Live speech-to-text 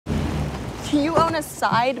You own a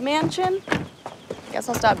side mansion? Guess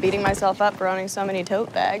I'll stop beating myself up for owning so many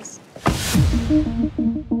tote bags.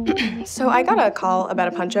 So I got a call about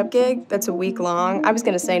a punch-up gig that's a week long. I was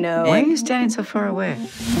gonna say no. Why are you standing so far away?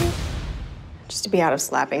 Just to be out of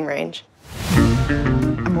slapping range.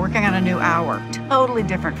 I'm working on a new hour, totally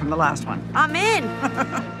different from the last one. I'm in!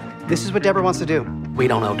 This is what Deborah wants to do. We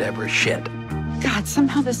don't owe Deborah shit. God,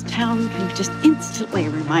 somehow this town can just instantly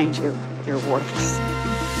remind you you're worthless.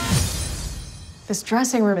 This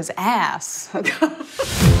dressing room is ass. I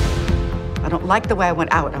don't like the way I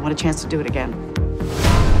went out. I want a chance to do it again.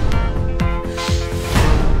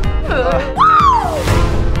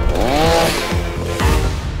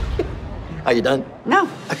 Are you done? No.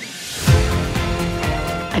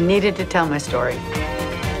 I needed to tell my story.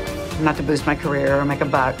 Not to boost my career or make a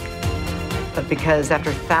buck, but because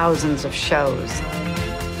after thousands of shows,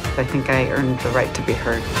 I think I earned the right to be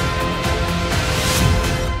heard.